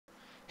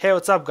Hey,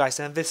 what's up guys,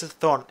 and this is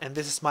Thorn, and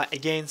this is my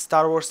again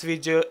Star Wars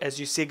video. As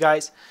you see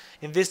guys,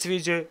 in this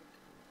video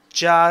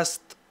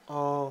just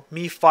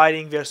me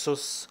fighting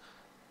versus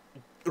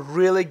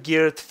really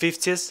geared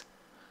 50s,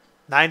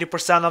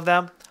 90% of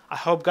them. I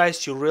hope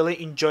guys you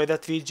really enjoy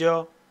that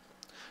video.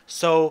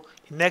 So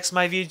next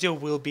my video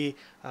will be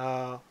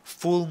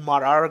full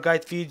marauder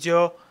guide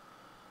video.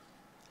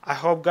 I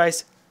hope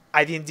guys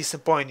I didn't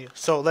disappoint you.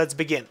 So let's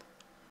begin.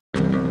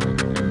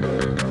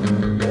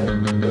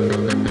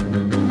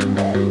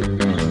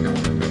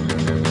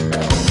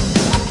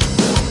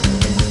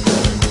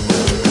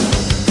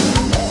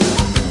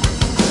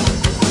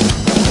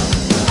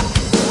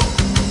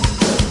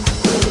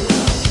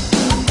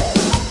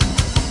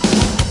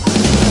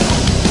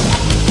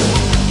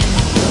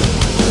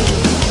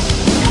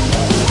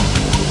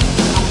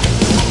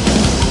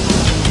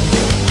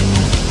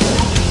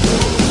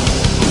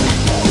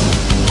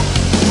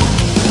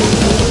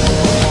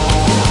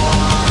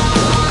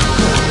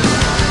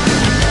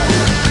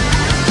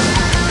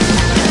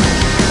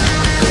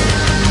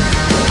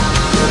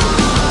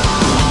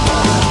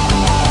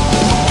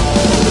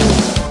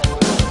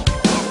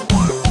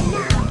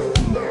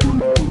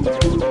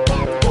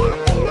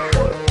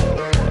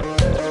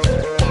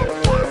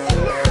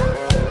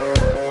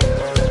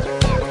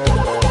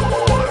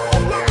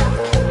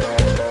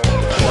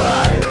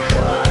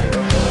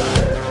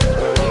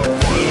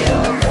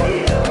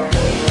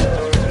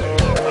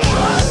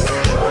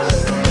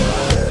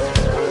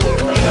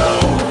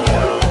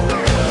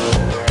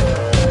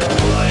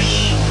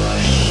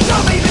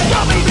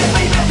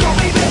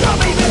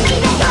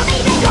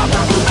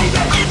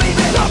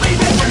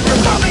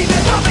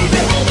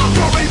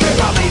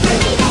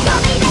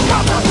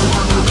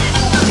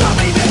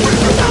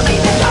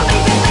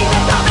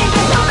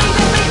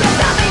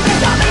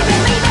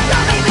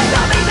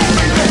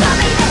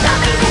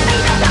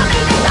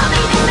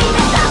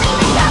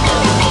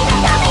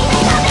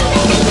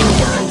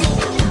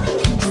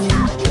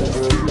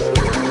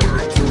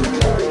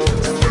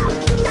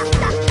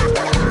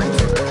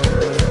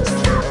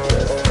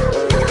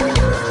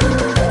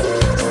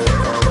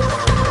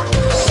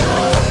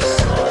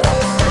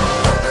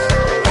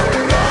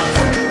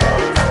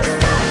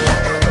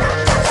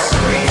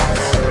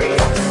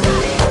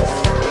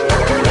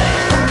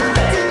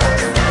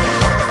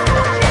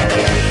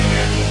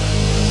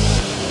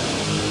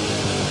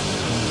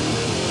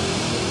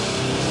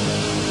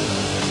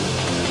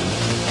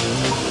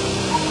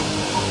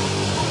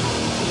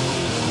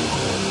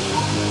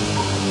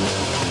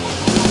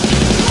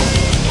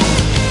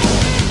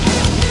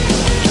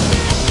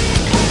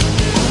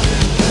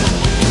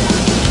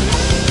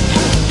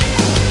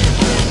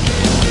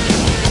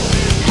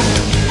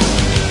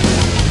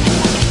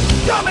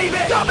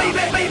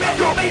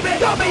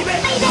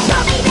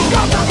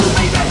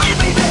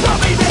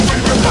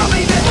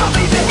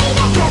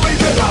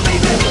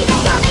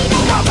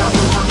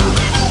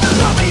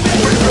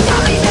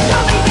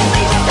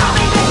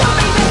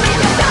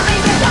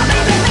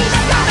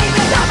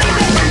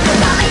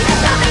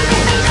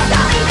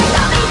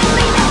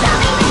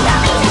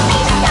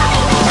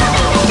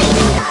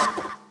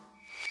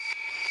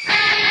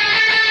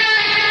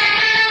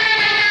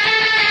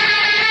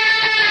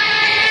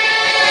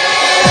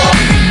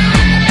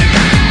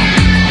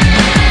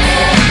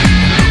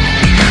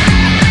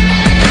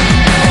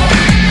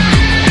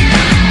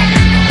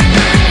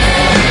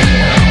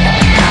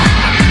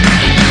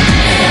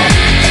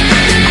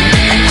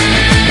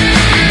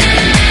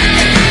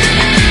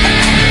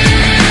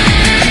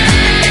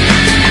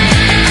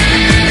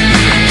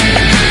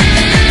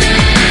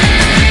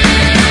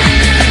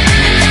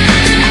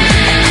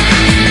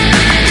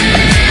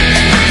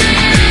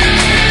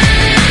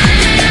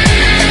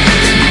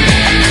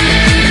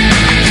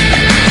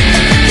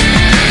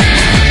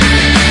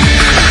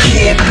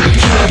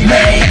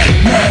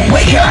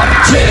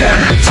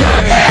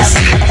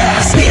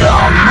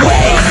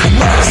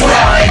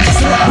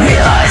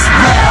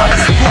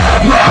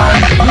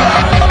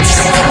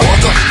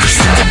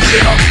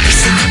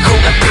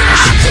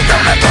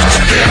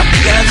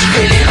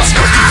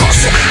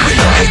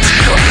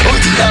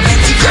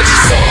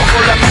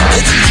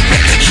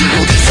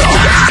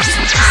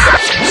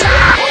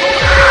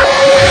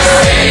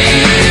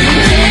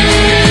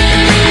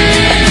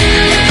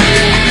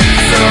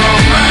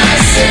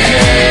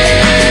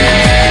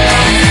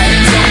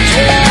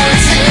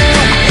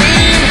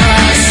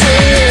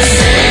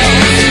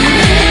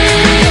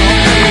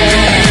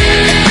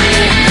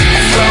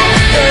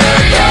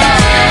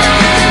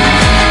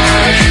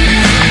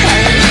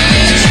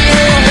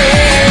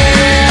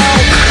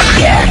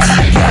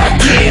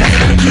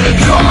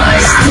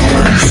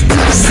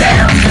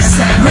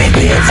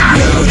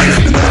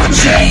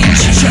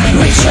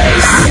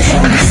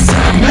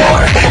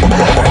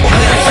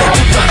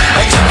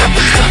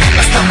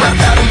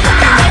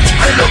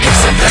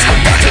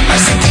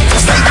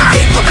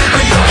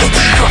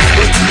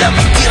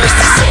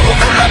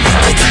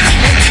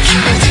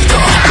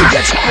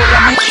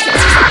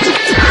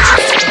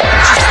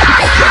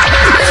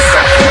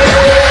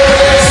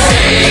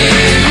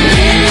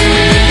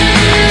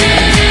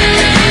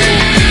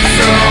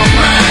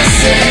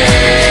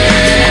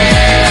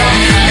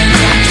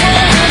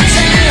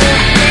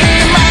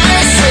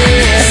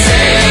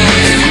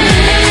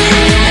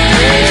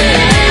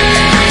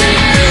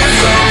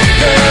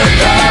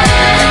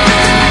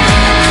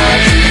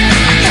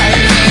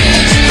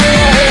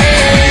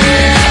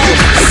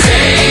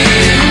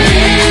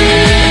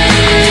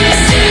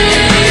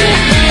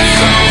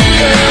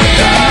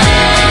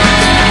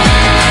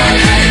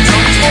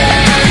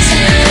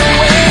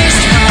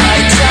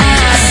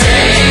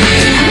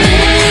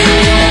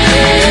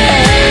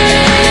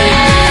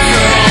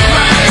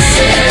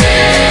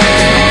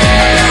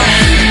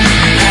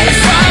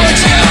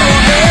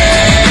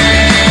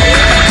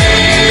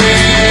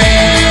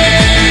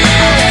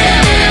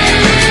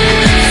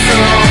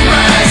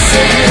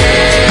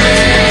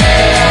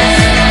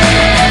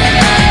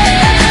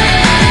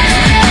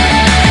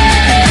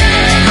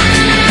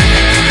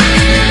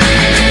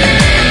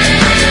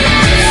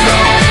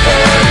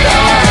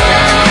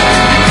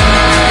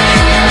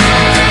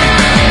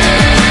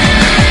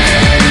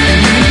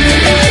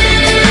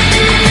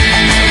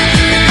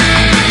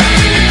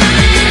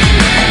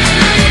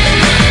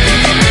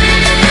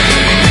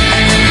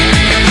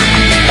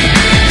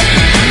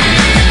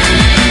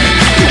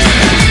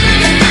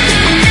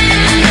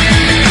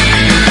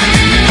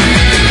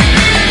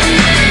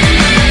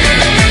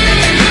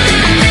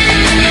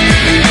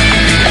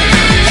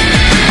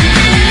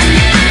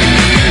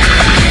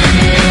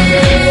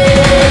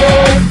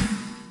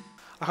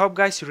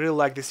 guys you really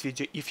like this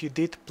video. If you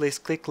did, please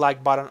click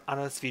like button on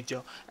this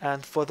video.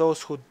 And for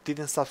those who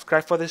didn't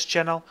subscribe for this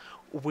channel,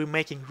 we're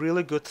making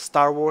really good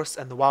Star Wars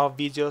and WoW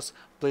videos.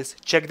 Please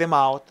check them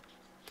out.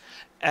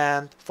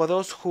 And for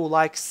those who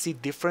like see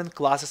different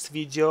classes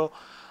video,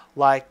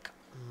 like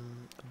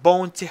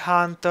Bounty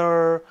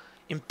Hunter,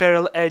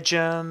 Imperial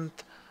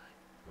Agent,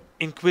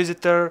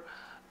 Inquisitor,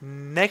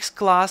 next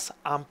class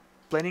I'm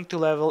planning to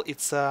level,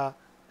 it's a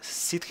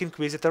Sith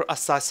Inquisitor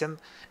Assassin,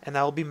 and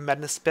I'll be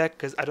Madness spec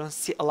because I don't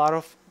see a lot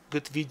of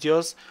good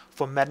videos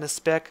for Madness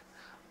spec,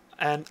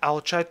 and I'll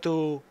try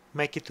to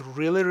make it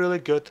really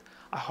good.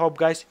 I hope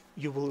guys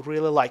you will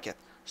really like it.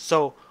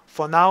 So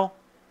for now,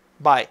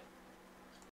 bye.